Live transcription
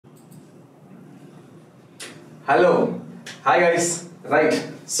Hello. Hi guys. Right.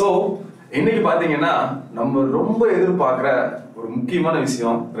 So, இன்னைக்கு பாத்தீங்கன்னா நம்ம ரொம்ப எதிர்பார்க்குற ஒரு முக்கியமான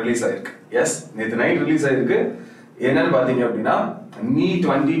விஷயம் ரிலீஸ் ஆயிருக்கு. எஸ், நேத்து நைட் ரிலீஸ் ஆயிருக்கு. என்னன்னு பாத்தீங்க அப்படின்னா NEET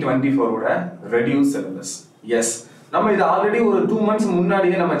 2024 ஓட ரெடியூஸ் சிலபஸ். எஸ், நம்ம இது ஆல்ரெடி ஒரு 2 months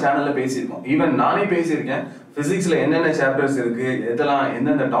முன்னாடியே நம்ம சேனல்ல பேசியிருக்கோம். ஈவன் நானே பேசியிருக்கேன். பிசிக்ஸ்ல என்னென்ன சாப்டர்ஸ் இருக்கு, எதெல்லாம்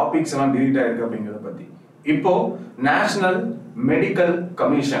எந்தெந்த டாபிக்ஸ் எல்லாம் டிலீட் ஆயிருக்கு அப்படிங்கறத பத்தி. இப்போ நேஷனல் மெடிக்கல்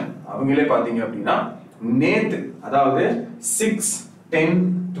கமிஷன் அவங்களே பாத்தீங்க அப்படின்னா நேத்து, அதாவது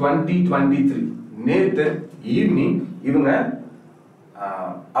 6/10/2023 நேத்து ஈவினிங் இவங்க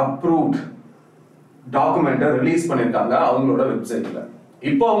அப்ரூவ்ட் டாக்குமெண்ட்டை ரிலீஸ் பண்ணிருக்காங்க அவங்களோட வெப்சைட்ல.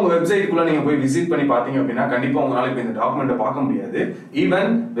 இப்போ அவங்க வெப்சைட்டுக்குள்ள நீங்க போய் விசிட் பண்ணி பாத்தீங்க அப்படின்னா கண்டிப்பா உங்களால இப்போ இந்த டாக்குமெண்ட்டை பார்க்க முடியாது. ஈவன்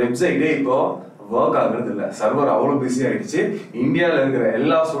வெப்சைட்டே இப்போ ஒர்க் ஆகுறது இல்ல, சர்வர் அவ்வளவு பிஸி ஆயிடுச்சு. இந்தியால இருக்கிற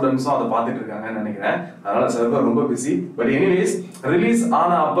எல்லா ஸ்டூடெண்ட்ஸும் அதை பார்த்துட்டு இருக்காங்கன்னு நினைக்கிறேன். அதனால சர்வர் ரொம்ப பிஸி. பட் எனிவேஸ், ரிலீஸ்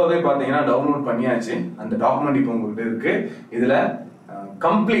ஆன அப்பவே பாத்தீங்கன்னா டவுன்லோட் பண்ணியாச்சு. அந்த டாக்குமெண்ட் இப்போ உங்ககிட்ட இருக்கு. இதுல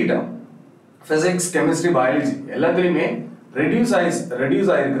கம்ப்ளீட்டா பிசிக்ஸ், கெமிஸ்ட்ரி, பயாலஜி எல்லாத்துலயுமே ரெடியூஸ்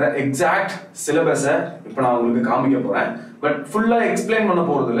ஆயிருக்கிற எக்ஸாக்ட் சிலபஸை இப்போ நான் உங்களுக்கு காமிக்க போறேன். பட் ஃபுல்லா எக்ஸ்பிளைன் பண்ண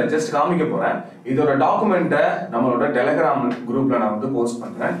போறது இல்ல, ஜஸ்ட் காமிக்க போறேன். இதோட டாக்குமெண்ட்டை நம்மளோட டெலிகிராம் குரூப்ல நான் வந்து போஸ்ட்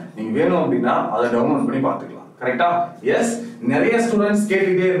பண்றேன். நீங்க வேணும் அப்படின்னா அதை டவுன்லோட் பண்ணி பாத்துக்கலாம். கரெக்டா? எஸ், நிறைய ஸ்டூடெண்ட்ஸ்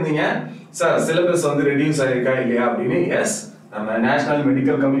கேட்டுட்டே இருந்தீங்க, சார் சிலபஸ் வந்து ரெடியூஸ் ஆயிருக்கா இல்லையா அப்படின்னு. எஸ், நம்ம நேஷனல்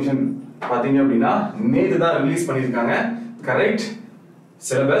மெடிக்கல் கமிஷன் பாத்தீங்க அப்படின்னா நேத்து தான் ரிலீஸ் பண்ணிருக்காங்க. கரெக்ட்,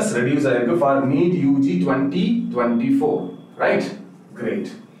 syllabus reduce ஆயிருக்கு for NEET UG 2024. right? Great.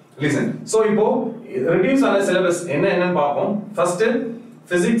 Listen. So இப்போ reduce ஆன syllabus என்னன்னு பார்ப்போம். First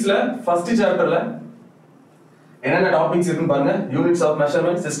physicsல first chapterல என்னென்ன டாபிக்ஸ் இருக்குன்னு பாருங்க. Units of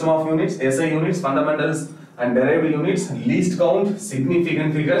measurement, system of units, SI units, fundamentals and derived units, least count, significant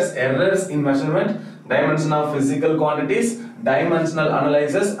figures, errors in measurement, dimension of physical quantities, dimensional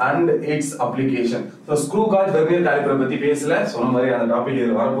analysis and its application. So screw gauge vernier caliper பத்தி பேசல, சொன்ன மாதிரி அந்த topic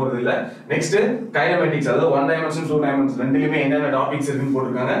இதுல வர போறது இல்ல. Next kinematics, அதாவது 1 dimension 2 dimension ரெண்டுலயுமே என்னென்ன டாபிக்ஸ் இருக்குன்னு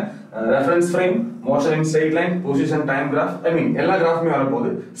போட்டுருக்காங்க. ரெஃபரன்ஸ் ஃப்ரேம், மோஷன் இன் straight line, position time graph, எல்லா கிராஃப்மே வர போகுது.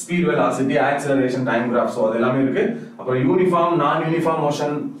 Speed, velocity, acceleration, time graph, so அது எல்லாமே இருக்கு. அப்புறம் யூனிஃபார்ம், நான் யூனிஃபார்ம்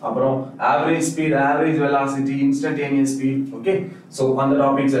மோஷன், அப்புறம் average speed, average velocity, instantaneous speed. Okay, so அந்த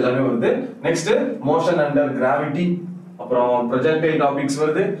டாபிக்ஸ் எல்லாமே வருது. நெக்ஸ்ட் மோஷன் அண்டர் கிராவிட்டி, அப்புறம் ப்ரொஜெக்டைல் டாபிக்ஸ்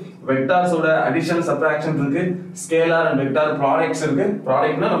வருது. வெக்டார்ஸோட அடிஷன், சப்ட்ராக்ஷன் இருக்கு. ஸ்கேலார் அண்ட் வெக்டார் ப்ராடக்ட்ஸ் இருக்கு.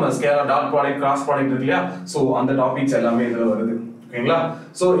 ப்ராடக்ட்னா நம்ம scalar, dot product, cross product இருக்கு இல்லையா? சோ அந்த டாபிக்ஸ் எல்லாமே இதுல வருது. ஓகேங்களா?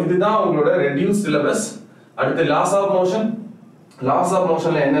 சோ இதுதான் உங்களோட ரெடியூஸ் சிலபஸ். அடுத்து loss of motion. Loss of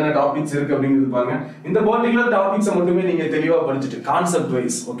மோஷன்ல என்னென்ன டாபிக்ஸ் இருக்கு அப்படிங்கிறது பாருங்க. இந்த பர்టిక్యులர் டாபிக்ஸை மட்டுமே நீங்க தெளிவா படிச்சுட்டு, கான்செப்ட்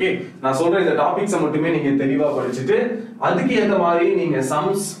வைஸ், ஓகே, நான் சொல்ற இந்த டாபிக்ஸை மட்டுமே நீங்க தெளிவா படிச்சுட்டு அதுக்கு ஏத்த மாதிரி நீங்க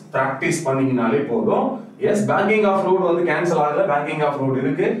சம்ஸ் பிராக்டிஸ் பண்ணீங்கனாலே போதும். எஸ், பேங்கிங் ஆஃப் ரோட் வந்து கேன்சல் ஆகல, பேங்கிங் ஆஃப் ரோட்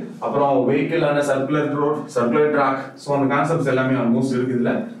இருக்கு. அப்புறம் vehicle and circular road, circular track, so அந்த கான்செப்ட்ஸ் எல்லாமே ஆல்மோஸ்ட் இருக்கு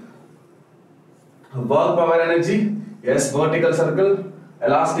இதுல. work power energy, yes, vertical circle,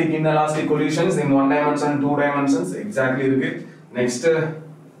 elastic, inelastic collisions in 1 dimension, 2 dimensions, exactly இருக்கு. Next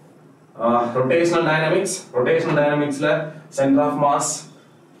rotational dynamics. Rotational dynamics la center of mass,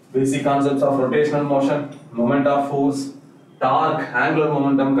 basic concepts of rotational motion, moment of force, torque, angular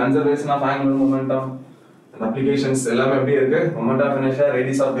momentum, conservation of angular momentum, and applications எல்லாமே அப்படியே இருக்கு. moment of inertia,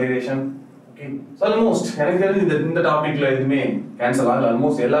 radius of gyration. Okay, so almost எனக்கு தெரிஞ்சு இந்த டாபிக்ல எதுமே cancel ஆகல,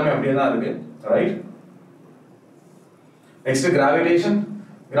 almost எல்லாமே அப்படியே தான் இருக்கு. Right? Next gravitation.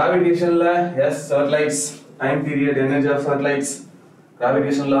 கிராவிடேஷன்ல S, satellites, time period, energy of satellites,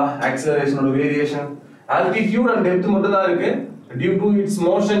 gravitation law, acceleration or variation, altitude and depth மட்டும் தான் இருக்கு. due to its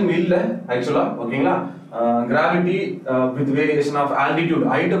motion இல்ல ஆக்சுவலா. ஓகேங்களா? gravity with variation of altitude,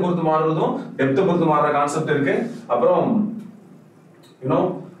 height பொறுத்து மாறுறதும் depth பொறுத்து மாறுற கான்செப்ட் இருக்கு. அப்புறம்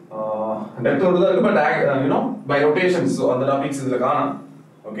depth பொறுத்து தான் இருக்கு, பட் by rotations, so அந்த டாபிக்ஸ் இதுல காணோம்.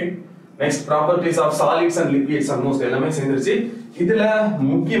 Okay, next properties of solids and liquids, almost எல்லாமே சேர்ந்துருச்சு. இதுல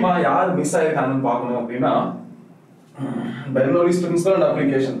முக்கியமா யார் மிஸ் ஆயிருக்காங்கன்னு பார்க்கணும் அப்படின்னா Bernoulli's principal and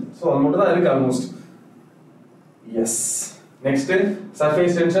application. So அது மட்டும் தான் இருக்கு almost. S, next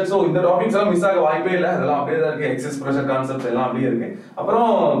surface tension. So இந்த டாபிக்ஸ் எல்லாம் மிஸ் ஆக வாய்ப்பே இல்ல, அதெல்லாம் அப்படியே தான் இருக்கு. எக்ஸஸ் பிரஷர் கான்செப்ட் எல்லாம் அப்படியே இருக்கு.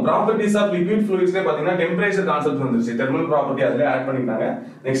 அப்புறம் ப்ராப்பர்ட்டிஸ் ஆஃப் லிக்விட் ஃப்ளூயிட்ஸ்ல பாத்தீங்கன்னா டெம்பரேச்சர் கான்செப்ட் வந்துருச்சு, தெர்மல் ப்ராப்பர்ட்டி அதுல ஆட் பண்ணிட்டாங்க.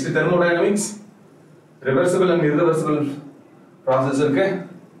 Next thermodynamics, reversible and irreversible process இருக்கு.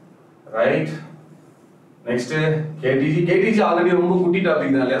 ரைட்? நெக்ஸ்ட் கேடிஜி ஆல்ரெடி ரொம்ப குட்டி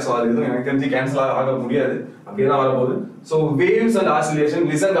டாபிக் தான் இல்லையா, ஸோ அது எதுவும் எனக்கு தெரிஞ்சு கேன்சல் ஆக முடியாது, அப்படியே தான் வரப்போகுது. So waves and oscillation,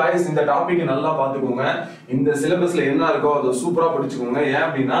 listen guys, இந்த டாபிக் நல்லா பார்த்துக்கோங்க. இந்த சிலபஸ்ல என்ன இருக்கோ அதை சூப்பரா படிச்சுக்கோங்க. ஏன்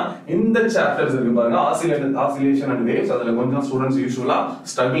அப்படின்னா இந்த சாப்டர்ஸ் இருக்கு பாருங்க, ஆசிலேஷன் அண்ட் வேவ்ஸ், அதுல கொஞ்சம் ஸ்டூடெண்ட்ஸ் யூஸ்வலா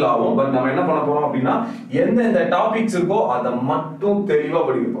ஸ்ட்ரகிள் ஆகும். பட் நம்ம என்ன பண்ண போறோம் அப்படின்னா எந்த டாபிக்ஸ் இருக்கோ அதை மட்டும் தெளிவா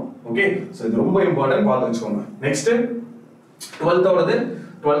படிப்போம். ஓகே, ஸோ இது ரொம்ப இம்பார்ட்டன்ட், பார்த்து வச்சுக்கோங்க. Next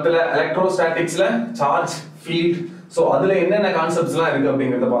 12th எலக்ட்ரோஸ்டாட்டிக்ஸ்ல charge field, so அதுல என்னென்ன கான்செப்ட்ஸ்லாம் இருக்கு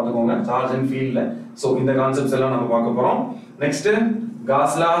அப்படிங்கறத பாத்துக்கோங்க. சார்ஜ் அண்ட் ஃபீல்ட்ல சோ இந்த கான்செப்ட்ஸ் எல்லாம் நம்ம பார்க்க போறோம். Next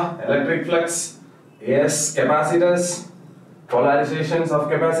cos law, electric flux, S capacitors, போலரைசேஷன்ஸ் of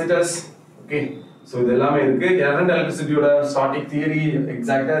capacitors. Okay, so இது எல்லாமே இருக்கு. கரண்ட் எலக்ட்ரிசிட்டியோட ஸ்டாட்டிக் தியரி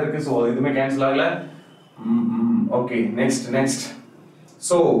எக்ஸாக்ட்டா இருக்கு, சோ இதுமே கேன்சல் ஆகல. Okay, next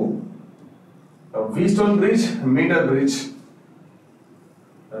so வீஸ்டோன் bridge, metre bridge,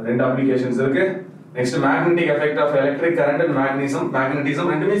 ரெண்டு அப்ளிகேஷன்ஸ் இருக்கு. Next magnetic effect of electric current and magnetism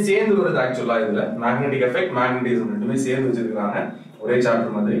ரெண்டுமே சேர்ந்து வருது. ஆக்சுவலா இதுல மேக்னெட்டிக் எஃபெக்ட், மேக்னெட்டிசம் ரெண்டுமே சேர்ந்து வச்சிருக்காங்க ஒரே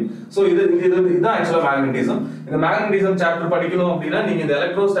சாப்டர் மாதிரி. சோ இதுதான் ஆக்சுவலா மேக்னெட்டிசம். இந்த மேக்னெட்டிசம் சாப்டர் படிக்கணும் அப்படின்னா நீங்க இந்த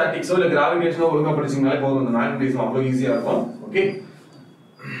எலக்ட்ரோஸ்டாட்டிக்ஸோ இல்ல கிராவிடேஷனோ ஒழுங்கா படிச்சீங்கனாலே போதும், இந்த மேக்னெட்டிசம் அவ்வளவு ஈஸியா இருக்கும். Okay,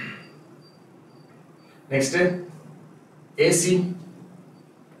 next AC,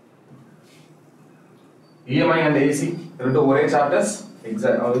 EMI and AC ரெண்டும் ஒரே சாப்டர்ஸ்.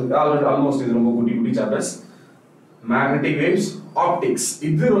 ஆல்மோஸ்ட் இது ரொம்ப குட்டி சாப்டர்ஸ். மேக்னெட்டிக் வேவ்ஸ், ஆப்டிக்ஸ்,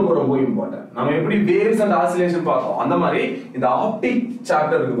 இது ரொம்ப இம்பார்ட்டன்ட். நம்ம எப்படி வேவ்ஸ் அண்ட் ஆசிலேஷன் பார்த்தோம் அந்த மாதிரி இந்த ஆப்டிக்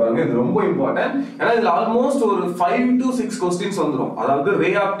சாப்டர் இருக்கு பாருங்க, இது ரொம்ப இம்பார்ட்டன்ட். ஏன்னா இதுல ஆல்மோஸ்ட் ஒரு 5 to 6 क्वेश्चंस வந்துரும். அதாவது ரே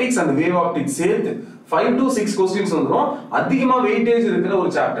ஆப்டிக்ஸ் அண்ட் வேவ் ஆப்டிக்ஸ் சேர்த்து 5 to 6 क्वेश्चंस வந்துரும். அதிகமா வெயிட்டேஜ் இருக்கிற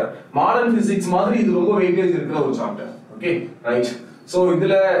ஒரு சாப்டர். மாடர்ன் பிசிக்ஸ் மாதிரி இது ரொம்ப வெயிட்டேஜ் இருக்கிற ஒரு சாப்டர். Okay, right. சோ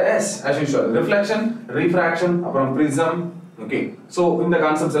இதுல S as usual reflection, refraction, அப்புறம் பிரிசம். ஓகே, சோ இந்த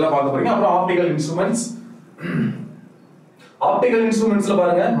கான்செப்ட்ஸ் எல்லாம் பார்க்க போறீங்க. அப்புறம் ஆப்டிகல் இன்ஸ்ட்ருமெண்ட்ஸ். ஆப்டிகல் இன்ஸ்ட்ருமெண்ட்ஸ்ல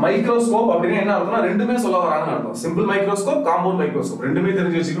பாருங்க, மைக்ரோஸ்கோப் அப்படினா என்ன அர்த்தம்னா ரெண்டுமே சொல்ல வராங்கன்னு அர்த்தம். சிம்பிள் மைக்ரோஸ்கோப், காம்பவுண்ட் மைக்ரோஸ்கோப் ரெண்டுமே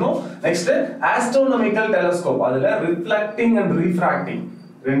தெரிஞ்சு வச்சுக்கணும். நெக்ஸ்ட் ஆஸ்ட்ரோனமிக்கல் டெலஸ்கோப், அதுல ரிஃப்ளெக்டிங் அண்ட் ரிஃப்ராக்டிங்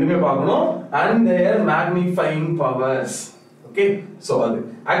ரெண்டுமே பார்க்கணும். And there magnifying powers. Okay, so அது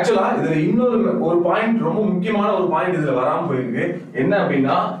ஆக்சுவலா இதுல இன்னொரு ஒரு பாயிண்ட், ரொம்ப முக்கியமான ஒரு பாயிண்ட் இதுல வராம போயிருக்கு. என்ன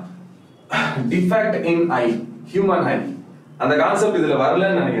அப்படின்னா டிஃபெக்ட் இன் ஐ, ஹியூமன் ஐ, அந்த கான்செப்ட் இதுல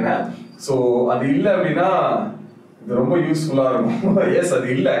வரலன்னு நினைக்கிறேன். சோ அது இல்ல அப்படின்னா இது ரொம்ப யூஸ்ஃபுல்லா இருக்கும். எஸ், அது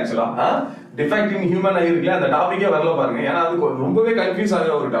இல்ல ஆக்சுவலா. டிஃபெக்ட் இன் ஹியூமன் ஐ இருக்குல்ல, அந்த டாபிக்கே வரல பாருங்க. ஏன்னா அது ரொம்பவே கன்ஃபியூஸ்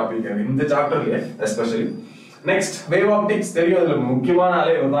ஆகிற ஒரு டாபிக் இந்த சாப்டர்ல எஸ்பெஷலி. நெக்ஸ்ட் வேவ் ஆப்டிக்ஸ் தெரியும், அதுல முக்கியமான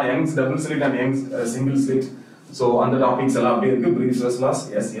ஆளே தான் Young's double slit and Young's single slit. So அந்த டாபிக்ஸ் எல்லாம் அப்படியே இருக்கு. பிரீஃப்லெஸ் லாஸ்,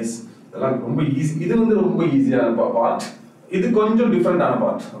 எஸ் இதெல்லாம் ரொம்ப ஈஸி. இது ரொம்ப ஈஸியான பார்ட், இது கொஞ்சம் டிஃபரெண்டான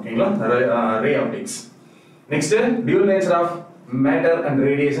பார்ட். ஓகேங்களா, ரே optics. Next dual nature of matter and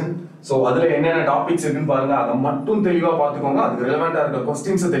radiation. So அதுல என்னென்ன டாபிக்ஸ் இருக்குன்னு பாருங்க, அதை மட்டும் தெளிவா பாத்துக்கோங்க. அதுக்கு ரெலவெண்டா இருக்க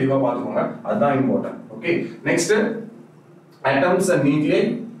क्वेश्चंस தெளிவா பாத்துக்கோங்க, அதுதான் important. Okay, next atoms and நியூக்ளியை.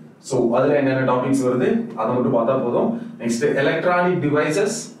 So அதுல என்னென்ன டாபிக்ஸ் வருது அதை மட்டும் பார்த்தா போதும். Next electronic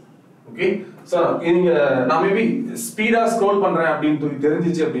devices. Okay, so நீங்க நான் மேபி ஸ்பீடா ஸ்க்ரோல் பண்றேன் அப்படின்னு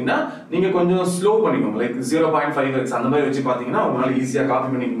தெரிஞ்சிச்சு அப்படின்னா நீங்க கொஞ்சம் ஸ்லோ பண்ணிக்கோங்க. லைக் 0.5x அந்த மாதிரி வச்சு பாத்தீங்கன்னா உங்களால ஈஸியா காப்பி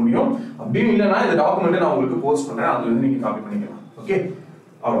பண்ணிக்க முடியும். அப்படின்னு இல்லைன்னா இந்த டாக்குமெண்ட் நான் உங்களுக்கு போஸ்ட் பண்றேன், அதுல இருந்து நீங்க காப்பி பண்ணிக்கலாம். ஓகே,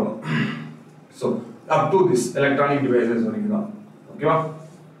 அவ்வளவுதான். So up to this electronic devices வரைக்கும் தான். ஓகேவா?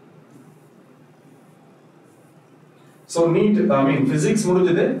 சோ நீட் பிசிக்ஸ்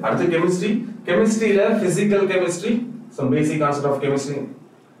முடிஞ்சது. அடுத்து chemistry. கெமிஸ்ட்ரியில physical chemistry, some basic concept of chemistry,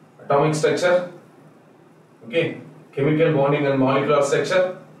 atomic structure, okay, chemical bonding and molecular structure.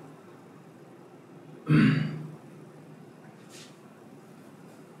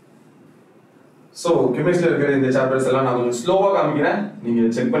 So chemistry இருக்கிற இந்த சாப்டர்ஸ் எல்லாம் நான் கொஞ்சம் ஸ்லோவா காமிக்கிறேன், நீங்க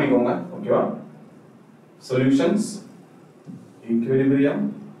செக் பண்ணிக்கோங்க. ஓகேவா? Solutions, equilibrium.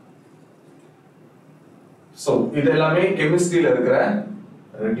 So இது எல்லாமே கெமிஸ்ட்ரியில இருக்கிற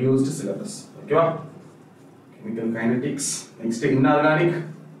reduced syllabus. ஓகேவா? Chemical kinetics. Next inorganic.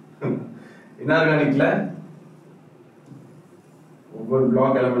 Inorganicல ஒவ்வொரு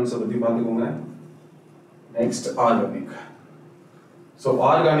block elements பத்தி பாத்துக்கோங்க. Next organic. So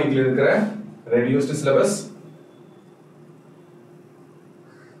organicல இருக்கிற reduced syllabus.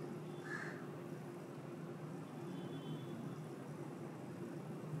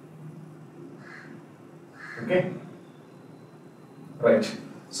 Okay, right.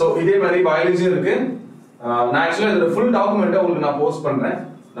 So இதே மாதிரி biology இருக்கு. நான் ஆக்சுவலா இதோட ஃபுல் டாக்குமெண்ட்டை உங்களுக்கு நான் போஸ்ட் பண்றேன்.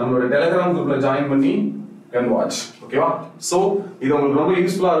 நம்மளோட டெலிகிராம் குரூப்ல ஜாயின் பண்ணி கேன் வாட்ச். ஓகேவா? சோ இது உங்களுக்கு ரொம்ப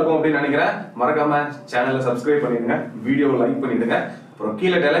யூஸ்ஃபுல்லா இருக்கும் அப்படின்னு நினைக்கிறேன். மறக்காம சேனலை சப்ஸ்கிரைப் பண்ணிடுங்க, வீடியோவை லைக் பண்ணிடுங்க. அப்புறம்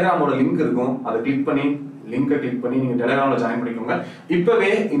கீழே டெலிகிராமோட லிங்க் இருக்கும், அதை கிளிக் பண்ணி லிங்கை கிளிக் பண்ணி நீங்க டெலிகிராம்ல ஜாயின் பண்ணிக்கோங்க.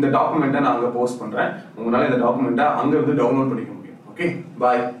 இப்பவே இந்த டாக்குமெண்ட்டை நான் அங்க போஸ்ட் பண்றேன். உங்களால இந்த டாக்குமெண்ட்டை அங்க இருந்து டவுன்லோட் பண்ணிக்க முடியும். ஓகே,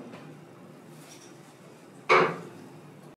 பாய்.